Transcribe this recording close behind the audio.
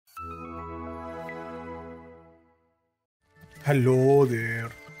Hello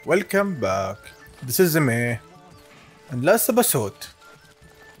there, welcome back. This is May. In last episode,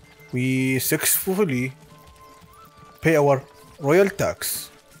 we successfully pay our royal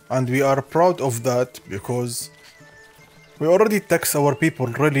tax, and we are proud of that because we already tax our people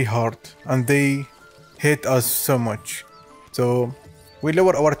really hard, and they hate us so much. So we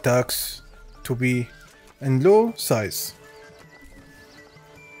lower our tax to be in low size,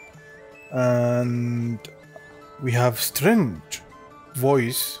 and we have strange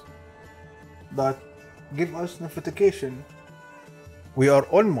voice that give us notification we are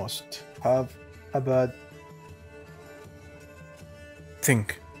almost have a bad thing.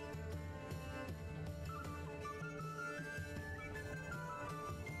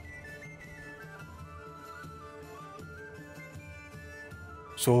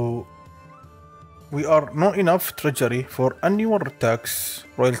 So we are not enough treasury for any more tax,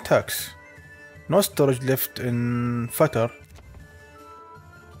 royal tax. No storage left in Fatar.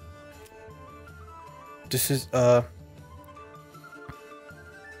 This is a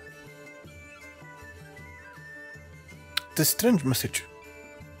strange message.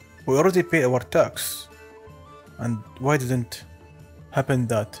 We already pay our tax, and why didn't happen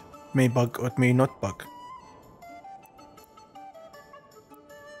that? May bug or it may not bug.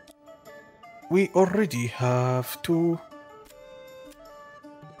 We already have to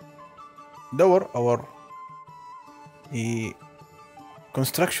lower our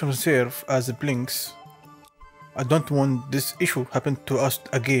construction reserve as it blinks. I don't want this issue happen to us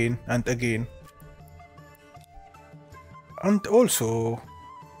again and again. And also,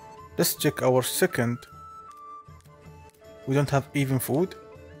 let's check our second. We don't have even food.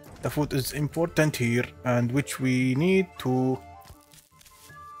 The food is important here, and which we need to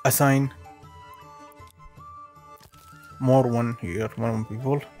assign more one here, more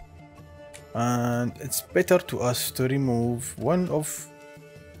people. And it's better to us to remove one of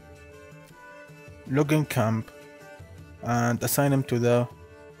logging camp and assign them to the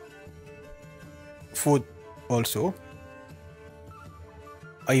food also.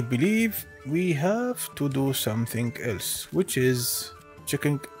 I believe we have to do something else, which is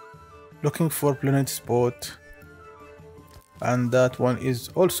looking for planet spot, and that one is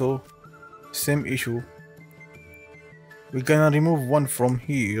also same issue. We're gonna remove one from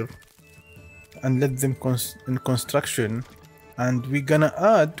here and let them in construction, and we're gonna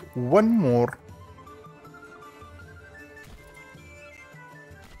add one more.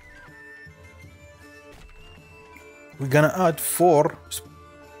 We're gonna add 4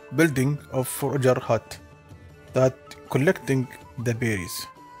 building of forager hut that collecting the berries.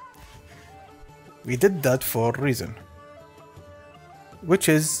 We did that for a reason, which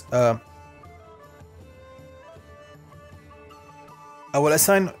is I will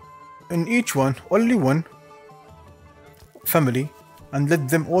assign in each one only one family and let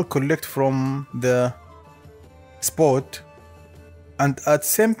them all collect from the spot, and at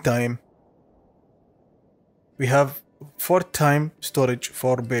same time we have 4 time storage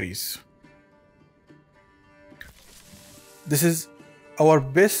for berries. This is our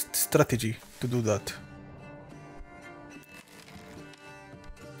best strategy to do that.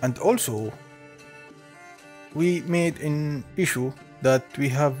 And also we made an issue that we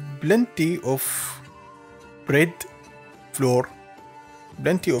have plenty of bread flour,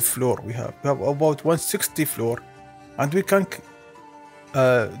 plenty of flour. We have about 160 flour, and we can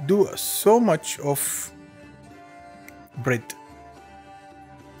do so much of bread,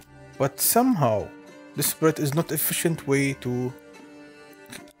 but somehow this bread is not efficient way to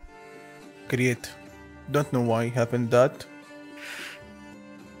create. Don't know why happened that.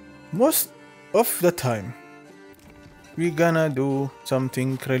 Most of the time we're gonna do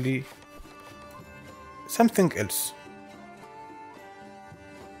something else,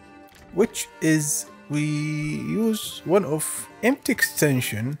 which is we use one of empty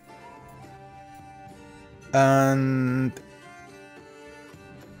extension, and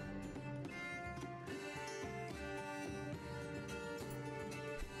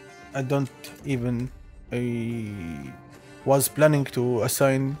I don't even I was planning to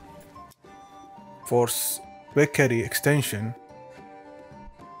assign for bakery extension,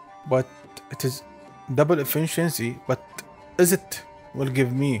 but it is double efficiency. But is it will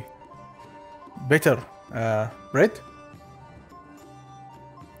give me better bread?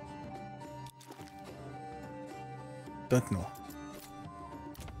 Don't know.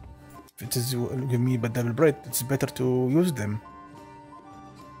 If it is will give me but double bread, it's better to use them.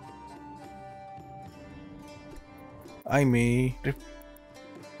 I may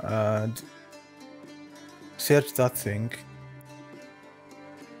search that thing,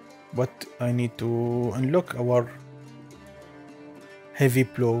 but I need to unlock our heavy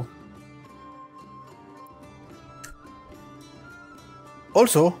blow.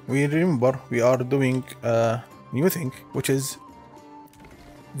 Also, we remember we are doing a new thing, which is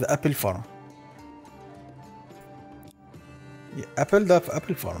the apple farm. Yeah,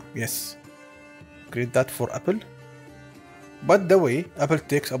 apple farm, yes. Create that for apple. But the way apple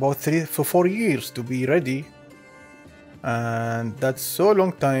takes about 3 to 4 years to be ready, and that's so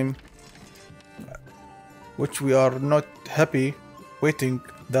long time, which we are not happy waiting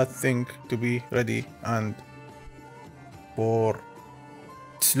that thing to be ready, and for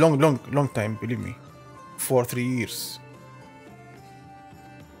it's long time, believe me, for 3 years.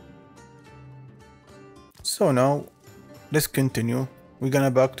 So now let's continue. We're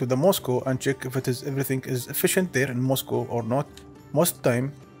gonna back to the Moscow and check if everything is efficient there in Moscow or not. Most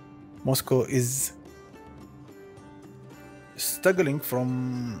time Moscow is struggling from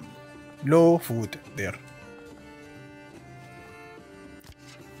low food there.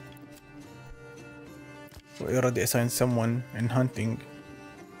 We already assigned someone in hunting.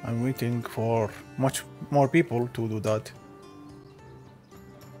 I'm waiting for much more people to do that.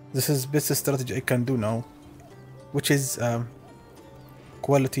 This is best strategy I can do now, which is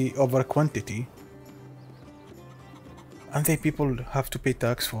quality over quantity. And the people have to pay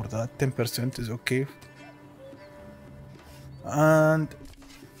tax for that. 10% is okay. And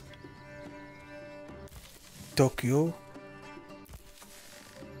Tokyo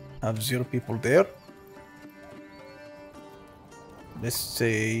have 0 people there. Let's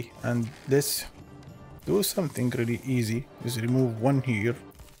say, and let's do something really easy. Just remove 1 here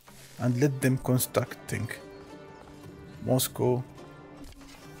and let them constructing. Moscow.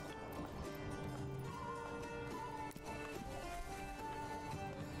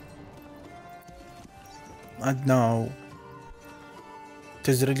 And now it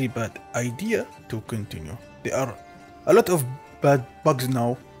is really bad idea to continue. There are a lot of bad bugs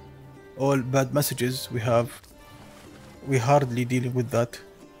now, all bad messages we have. We hardly dealing with that.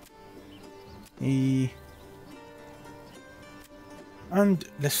 And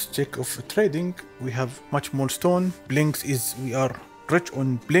let's check of trading. We have much more stone. Blinks is, we are rich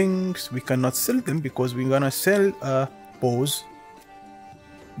on blinks. We cannot sell them because we're gonna sell bows.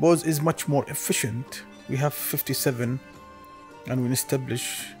 Bows is much more efficient. We have 57 and we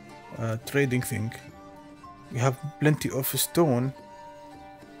establish a trading thing. We have plenty of stone.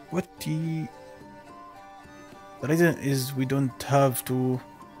 What the reason is we don't have to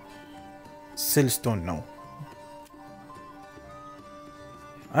sell stone now.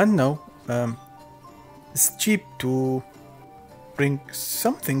 And now it's cheap to bring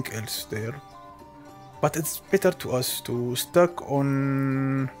something else there, but it's better to us to stuck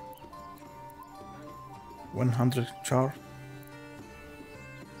on 100 char.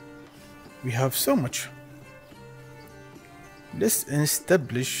 We have so much. Let's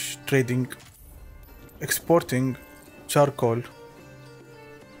establish trading, exporting charcoal,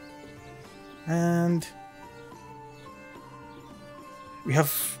 and we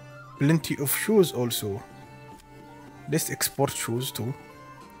have plenty of shoes also. Let's export shoes too,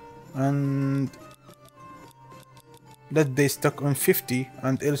 and that they stuck on 50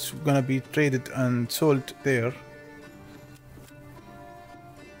 and else gonna be traded and sold there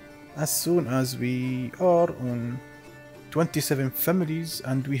as soon as we are on 27 families,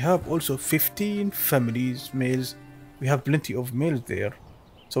 and we have also 15 families males. We have plenty of males there,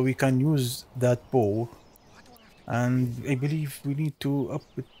 so we can use that bow. And I believe we need to up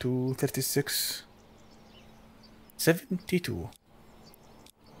it to 36, 72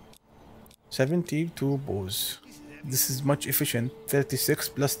 bows. This is much efficient. 36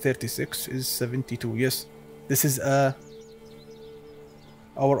 plus 36 is 72. Yes, this is our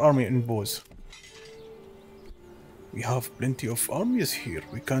army in bows. We have plenty of armies here.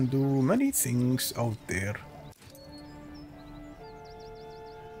 We can do many things out there.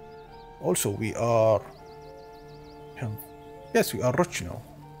 Also, we are... yes, we are rich now.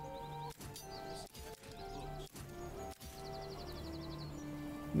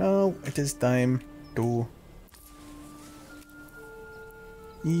 Now it is time to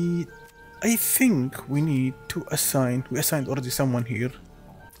eat. I think we need to assign... we assigned already someone here.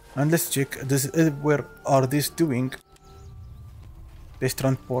 And let's check this. Where are these doing? They're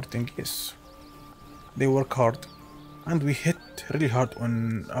transporting. Yes, they work hard, and we hit really hard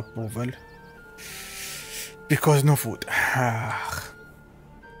on approval because no food.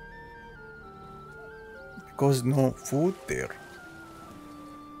 Because no food there,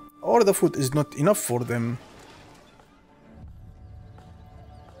 or the food is not enough for them.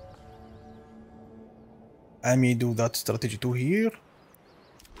 I may do that strategy too here.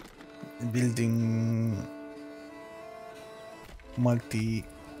 Building multi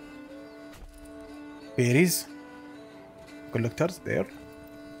berries collectors there.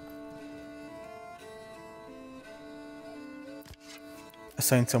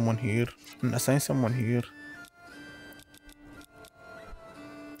 Assign someone here and assign someone here.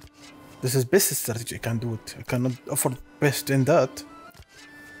 This is best strategy. I can do it. I cannot afford best in that.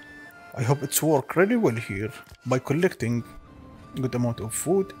 I hope it's work really well here by collecting good amount of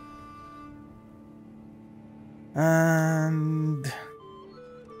food. And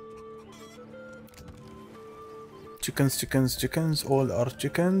chickens, all are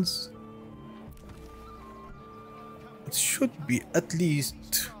chickens. It should be at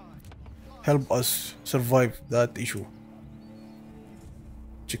least help us survive that issue.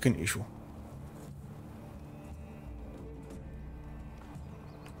 Chicken issue.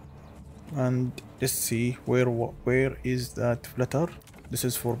 And let's see where is that flutter. This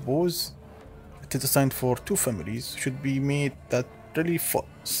is for bows. It is assigned for 2 families. Should be made that really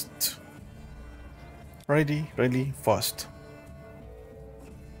fast. Really fast.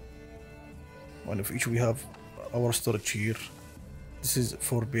 One of each. We have our storage here. This is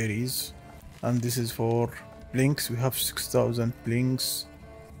for berries, and this is for blinks. We have 6,000 blinks,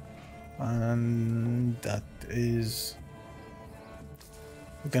 and that is.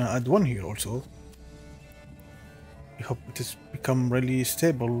 We're gonna add one here also. I hope it has become really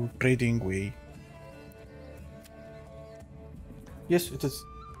stable trading way. Yes, it is.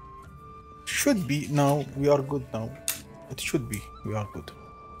 Should be now. We are good now. It should be. We are good.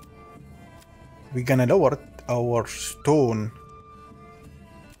 We're gonna lower our stone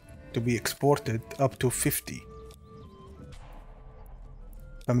to be exported up to 50.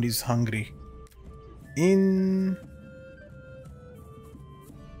 Family is hungry. In.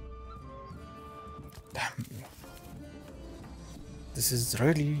 Damn. This is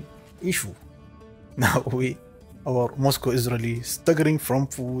really issue. Now our Moscow is really staggering from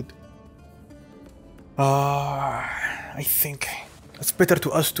food. I think it's better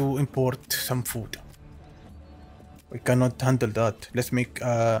to us to import some food. We cannot handle that. Let's make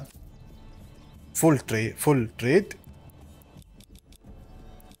a full trade,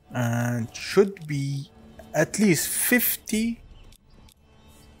 and should be at least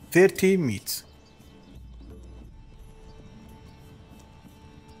 30 meats.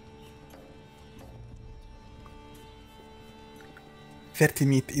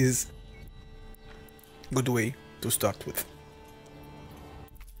 Meat is good way to start with.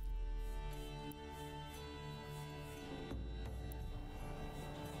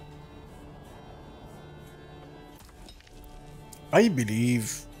 I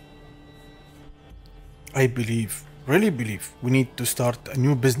really believe we need to start a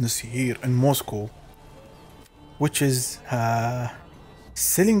new business here in Moscow, which is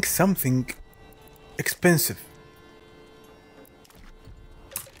selling something expensive.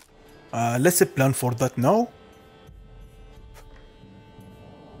 Let's plan for that now.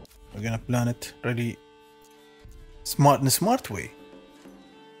 We're gonna plan it really in a smart way,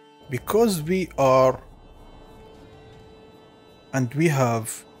 because we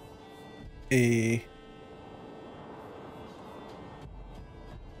have a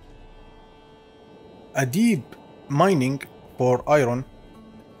deep mining for iron.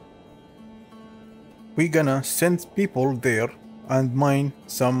 We're gonna send people there and mine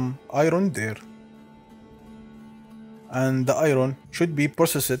some iron there, and the iron should be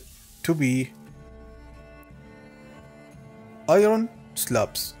processed to be iron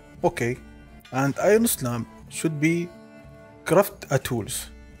slabs. Okay, and iron slab should be craft a tools.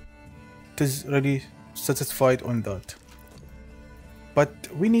 It is really satisfied on that, but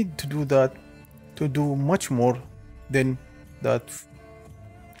we need to do that to do much more than that.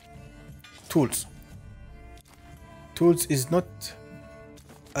 Tools is not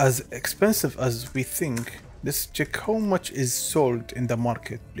as expensive as we think. Let's check how much is sold in the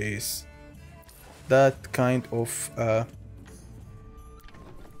marketplace. That kind of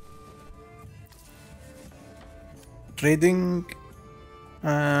trading,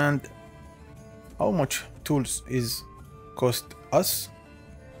 and how much tools is cost us.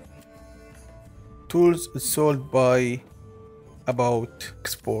 Tools is sold by about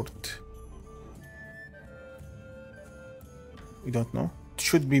export. We don't know. It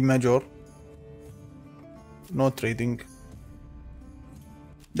should be major. No trading.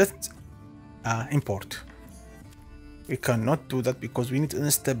 Let's import. We cannot do that because we need to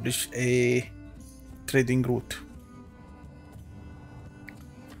establish a trading route.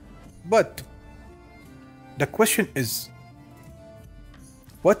 But the question is,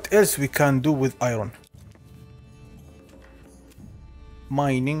 what else we can do with iron?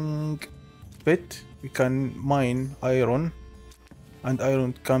 Mining pit. We can mine iron and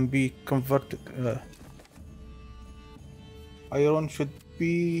iron can be converted. Iron should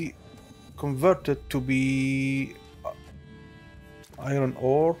be converted to be iron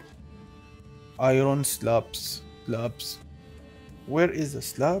ore, iron slabs. Slabs. Where is the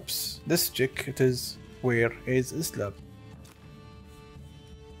slabs? Let's check. It is. Where is the slab?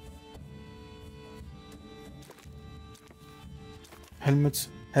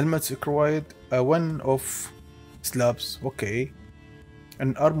 Helmets required one of slabs. Okay.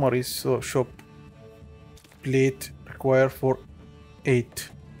 An armory shop plate require for 8.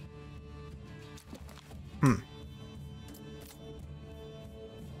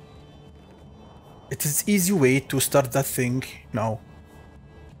 It is easy way to start that thing now.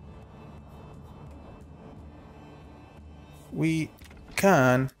 We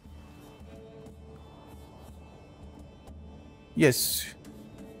can. Yes.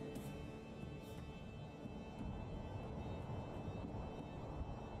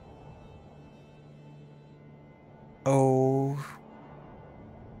 Oh.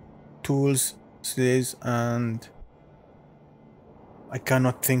 Tools, slaves, and I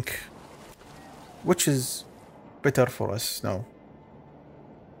cannot think which is better for us now.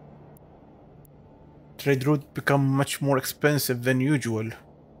 Trade route become much more expensive than usual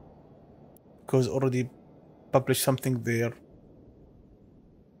because already published something there.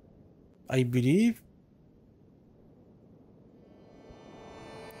 I believe.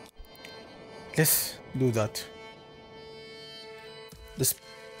 Let's do that. This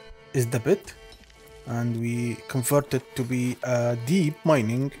is the bit, and we convert it to be deep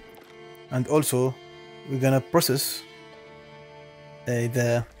mining, and also we're gonna process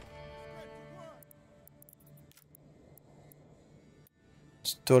the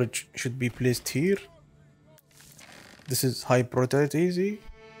storage should be placed here. This is high priority.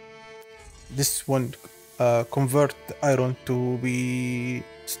 This one convert the iron to be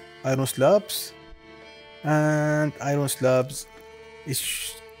iron slabs, and iron slabs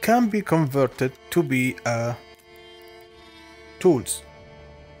can be converted to be tools.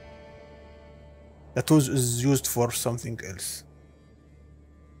 The tools is used for something else.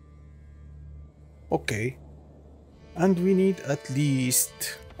 Okay, and we need at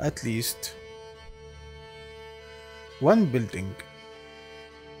least one building.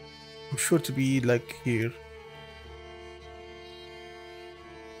 I'm sure to be like here,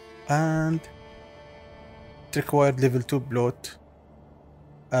 and it required level 2 plot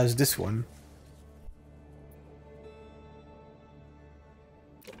as this one.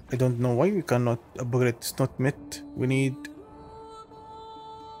 I don't know why we cannot upgrade. It's not met. We need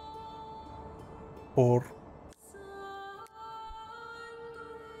 4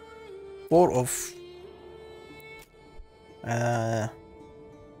 of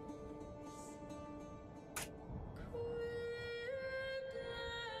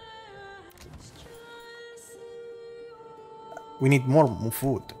we need more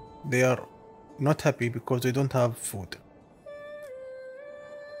food. They are not happy because they don't have food.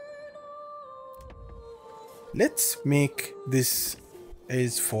 Let's make this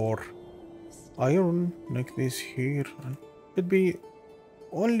as for iron like this here, and it be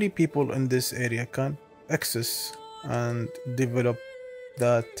only people in this area can access and develop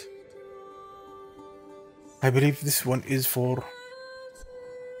that. I believe this one is for,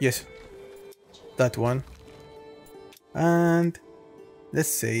 yes, that one. And let's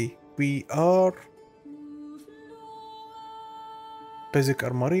say we are basic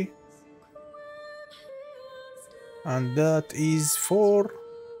armory, and that is for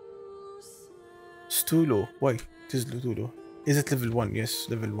Stulo. Why? It is Stulo. Is it level 1? Yes,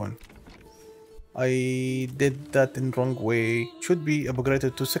 level 1. I did that in wrong way. Should be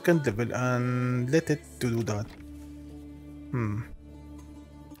upgraded to 2nd level and let it to do that.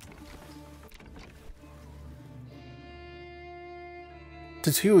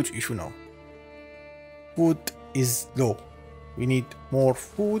 It's a huge issue now. Food is low. We need more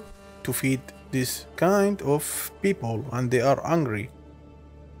food to feed this kind of people, and they are hungry.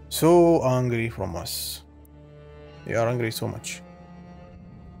 So angry from us. They are angry so much.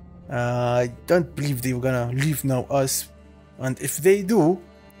 I don't believe they're gonna leave now us, and if they do,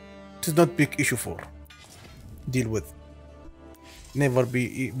 it is not big issue for deal with. Never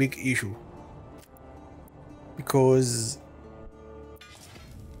be a big issue, because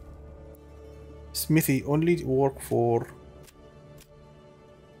Smithy only work for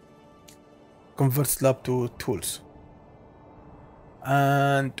convert slab to tools.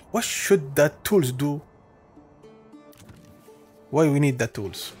 And what should that tools do? Why we need that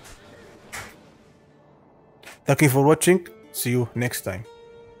tools? Thank you for watching. See you next time.